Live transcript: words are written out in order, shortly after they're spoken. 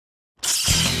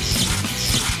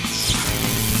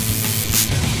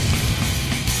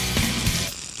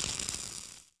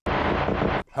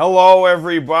Hello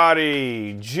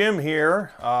everybody, Jim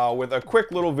here with a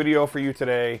quick little video for you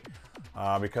today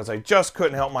because I just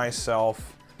couldn't help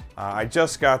myself. I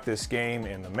just got this game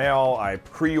in the mail. I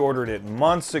pre-ordered it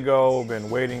months ago, been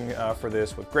waiting for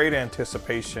this with great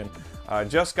anticipation.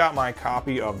 Just got my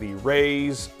copy of the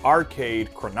Ray'z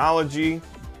Arcade Chronology,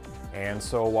 and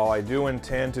so while I do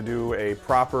intend to do a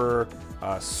proper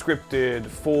scripted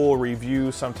full review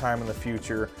sometime in the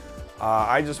future,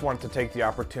 I just wanted to take the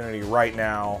opportunity right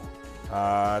now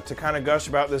to kind of gush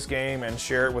about this game and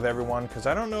share it with everyone, because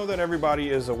I don't know that everybody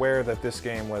is aware that this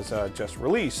game was just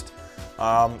released.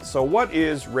 So what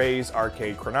is Ray'z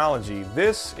Arcade Chronology?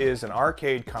 This is an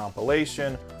arcade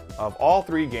compilation of all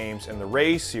three games in the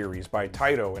Ray series by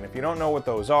Taito, and if you don't know what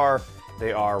those are,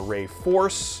 they are Ray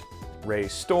Force, Ray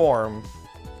Storm,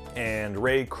 and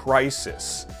Ray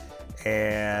Crisis.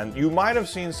 And you might have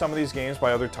seen some of these games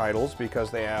by other titles because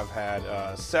they have had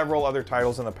several other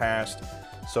titles in the past.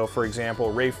 So for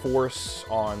example, Ray Force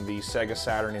on the Sega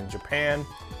Saturn in Japan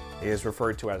is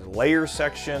referred to as Layer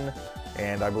Section,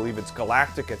 and I believe it's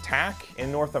Galactic Attack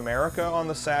in North America on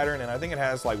the Saturn, and I think it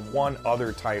has like one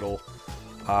other title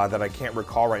that I can't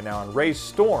recall right now. And Ray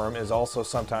Storm is also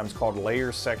sometimes called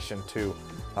Layer Section 2.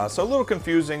 So a little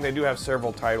confusing. They do have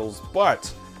several titles,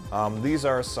 but these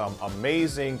are some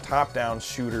amazing top-down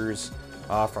shooters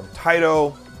from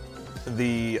Taito.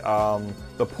 The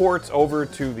ports over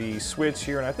to the Switch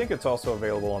here, and I think it's also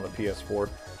available on the PS4.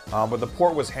 But the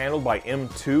port was handled by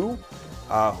M2,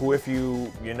 who, if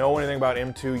you know anything about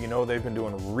M2, you know they've been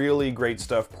doing really great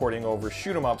stuff porting over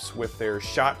shoot-'em-ups with their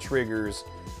Shot Triggers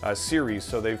series.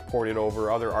 So they've ported over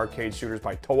other arcade shooters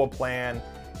by Toa Plan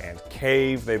and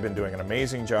Cave. They've been doing an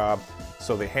amazing job.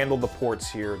 So they handled the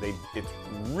ports here. It's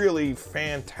really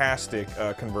fantastic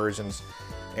conversions,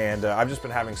 and I've just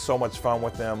been having so much fun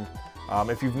with them.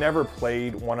 If you've never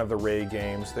played one of the Ray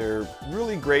games, they're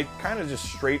really great, kind of just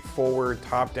straightforward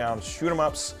top-down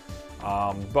shoot-'em-ups,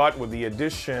 but with the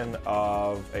addition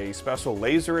of a special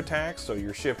laser attack. So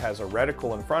your ship has a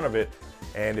reticle in front of it,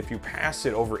 and if you pass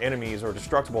it over enemies or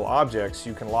destructible objects,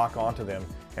 you can lock onto them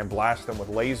and blast them with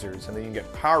lasers, and then you can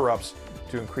get power-ups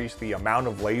to increase the amount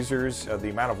of lasers, the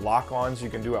amount of lock-ons you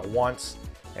can do at once,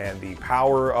 and the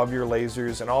power of your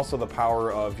lasers, and also the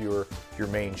power of your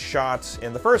main shots.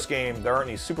 In the first game, there aren't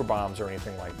any super bombs or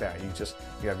anything like that.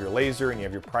 You have your laser and you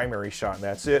have your primary shot, and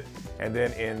that's it. And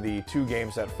then in the two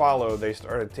games that follow, they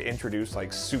started to introduce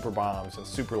like super bombs and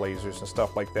super lasers and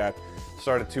stuff like that.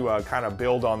 Started to kind of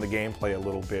build on the gameplay a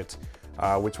little bit,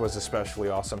 which was especially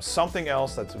awesome. Something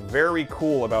else that's very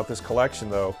cool about this collection,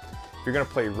 though, if you're going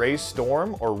to play Ray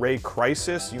Storm or Ray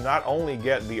Crisis, you not only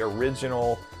get the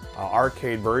original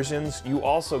arcade versions, you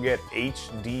also get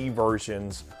HD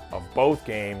versions of both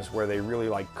games where they really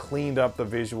like cleaned up the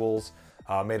visuals,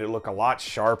 made it look a lot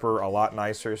sharper, a lot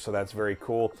nicer, so that's very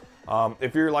cool.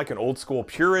 If you're like an old school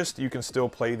purist, you can still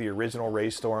play the original Ray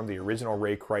Storm, the original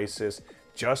Ray Crisis,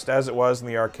 just as it was in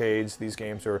the arcades. These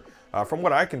games are, from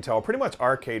what I can tell, pretty much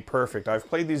arcade perfect. I've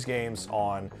played these games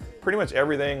on pretty much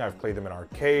everything. I've played them in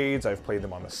arcades, I've played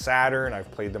them on the Saturn,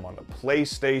 I've played them on the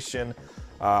PlayStation.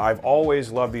 I've always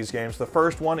loved these games. The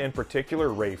first one in particular,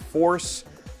 Ray Force,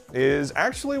 is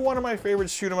actually one of my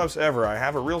favorite shoot-'em-ups ever. I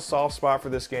have a real soft spot for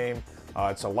this game.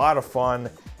 It's a lot of fun,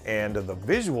 and the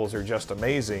visuals are just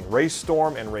amazing. Ray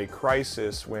Storm and Ray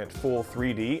Crisis went full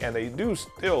 3D, and they do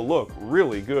still look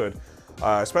really good.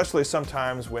 Especially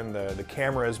sometimes when the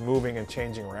camera is moving and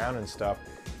changing around and stuff.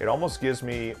 It almost gives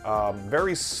me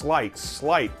very slight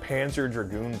Panzer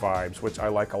Dragoon vibes, which I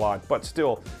like a lot. But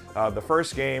still, the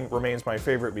first game remains my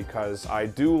favorite because I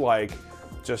do like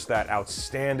just that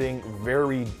outstanding,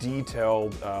 very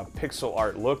detailed pixel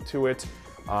art look to it.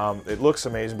 It looks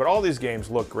amazing, but all these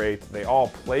games look great. They all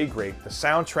play great. The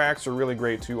soundtracks are really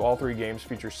great too. All three games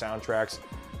feature soundtracks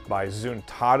by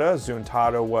Zuntata.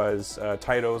 Zuntata was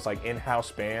Taito's like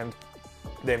in-house band.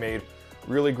 They made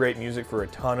really great music for a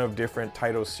ton of different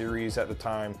Taito series at the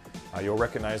time. You'll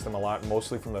recognize them a lot,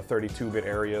 mostly from the 32-bit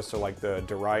area, so like the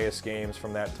Darius games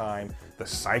from that time, the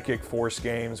Psychic Force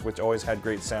games, which always had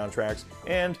great soundtracks,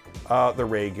 and the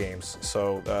Ray games.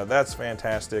 So that's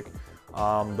fantastic.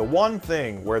 The one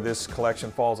thing where this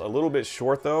collection falls a little bit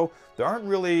short, though, there aren't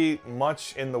really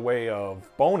much in the way of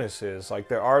bonuses. Like,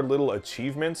 there are little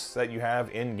achievements that you have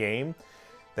in-game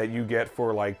that you get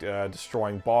for like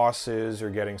destroying bosses or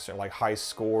getting certain, like, high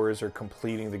scores or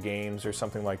completing the games or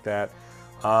something like that.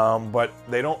 But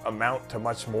they don't amount to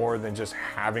much more than just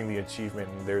having the achievement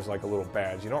and there's like a little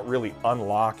badge. You don't really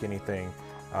unlock anything.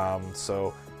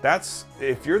 So that's,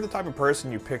 if you're the type of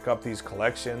person you pick up these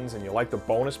collections and you like the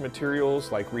bonus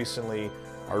materials, like recently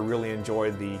I really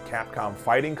enjoyed the Capcom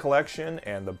Fighting Collection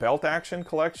and the Belt Action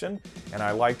Collection, and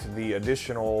I liked the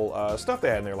additional stuff they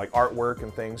had in there, like artwork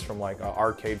and things from like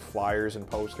arcade flyers and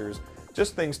posters,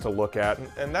 just things to look at,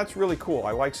 and that's really cool.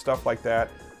 I like stuff like that.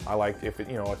 I like if it,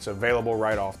 you know, it's available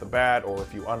right off the bat, or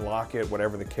if you unlock it,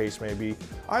 whatever the case may be.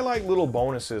 I like little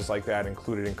bonuses like that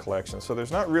included in collections. So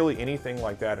there's not really anything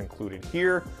like that included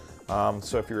here.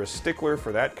 So if you're a stickler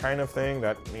for that kind of thing,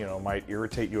 that, you know, might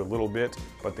irritate you a little bit,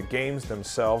 but the games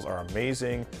themselves are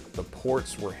amazing. The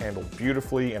ports were handled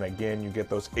beautifully, and again, you get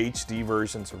those HD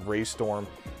versions of Ray Storm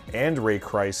and Ray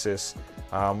Crisis,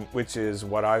 which is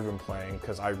what I've been playing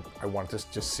because I want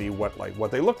to just see what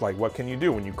they look like. What can you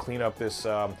do when you clean up this,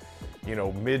 you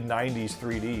know, mid-90s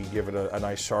 3D, give it a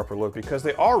nice sharper look, because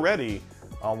they already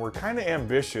were kind of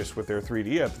ambitious with their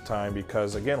 3D at the time,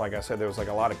 because again, like I said, there was like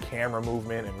a lot of camera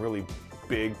movement and really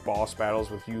big boss battles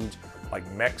with huge like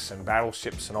mechs and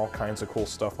battleships and all kinds of cool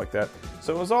stuff like that.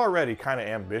 So it was already kind of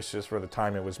ambitious for the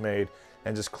time it was made,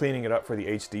 and just cleaning it up for the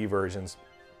HD versions,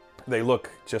 they look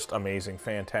just amazing,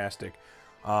 fantastic.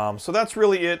 So that's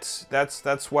really it.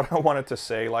 That's what I wanted to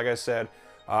say. Like I said,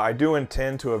 I do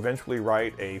intend to eventually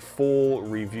write a full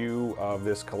review of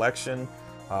this collection.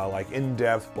 Like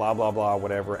in-depth, blah, blah, blah,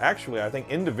 whatever. Actually, I think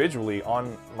individually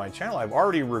on my channel, I've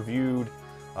already reviewed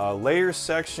Layers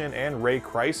Section and Ray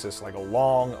Crisis like a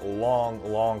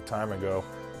long time ago.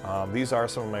 These are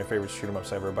some of my favorite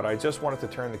shoot-'em-ups ever, but I just wanted to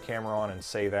turn the camera on and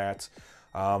say that,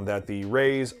 that the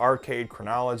Ray'z Arcade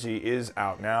Chronology is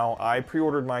out now. I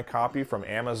pre-ordered my copy from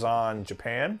Amazon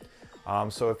Japan.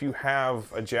 So if you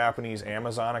have a Japanese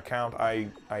Amazon account, I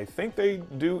think they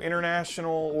do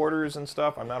international orders and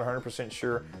stuff. I'm not 100%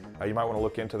 sure. You might want to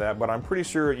look into that, but I'm pretty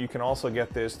sure you can also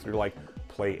get this through like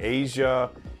Play Asia,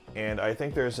 and I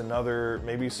think there's another,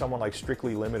 maybe someone like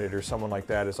Strictly Limited or someone like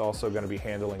that is also going to be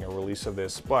handling a release of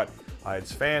this. But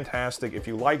it's fantastic. If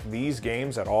you like these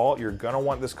games at all, you're going to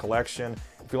want this collection.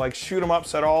 If you like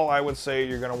shoot-'em-ups at all, I would say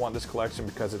you're going to want this collection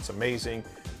because it's amazing.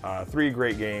 3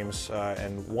 great games,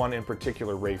 and one in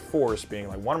particular, Ray Force, being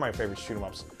like one of my favorite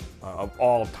shoot-'em-ups of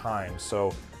all time.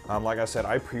 So, like I said,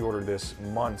 I pre-ordered this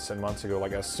months and months ago.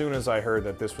 Like as soon as I heard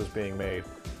that this was being made,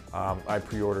 I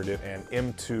pre-ordered it, and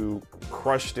M2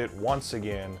 crushed it once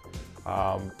again.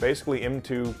 Basically,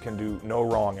 M2 can do no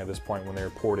wrong at this point when they're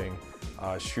porting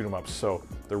shoot-'em-ups. So,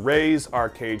 the Ray'z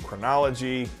Arcade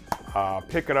Chronology,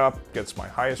 pick it up, gets my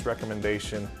highest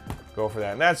recommendation. Go for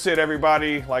that. And that's it,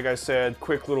 everybody. Like I said,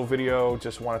 quick little video.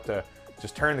 Just wanted to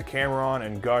turn the camera on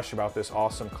and gush about this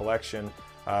awesome collection.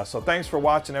 So thanks for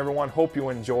watching, everyone. Hope you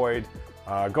enjoyed.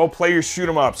 Go play your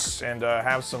shoot-'em-ups and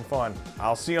have some fun.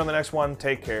 I'll see you on the next one.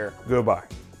 Take care. Goodbye.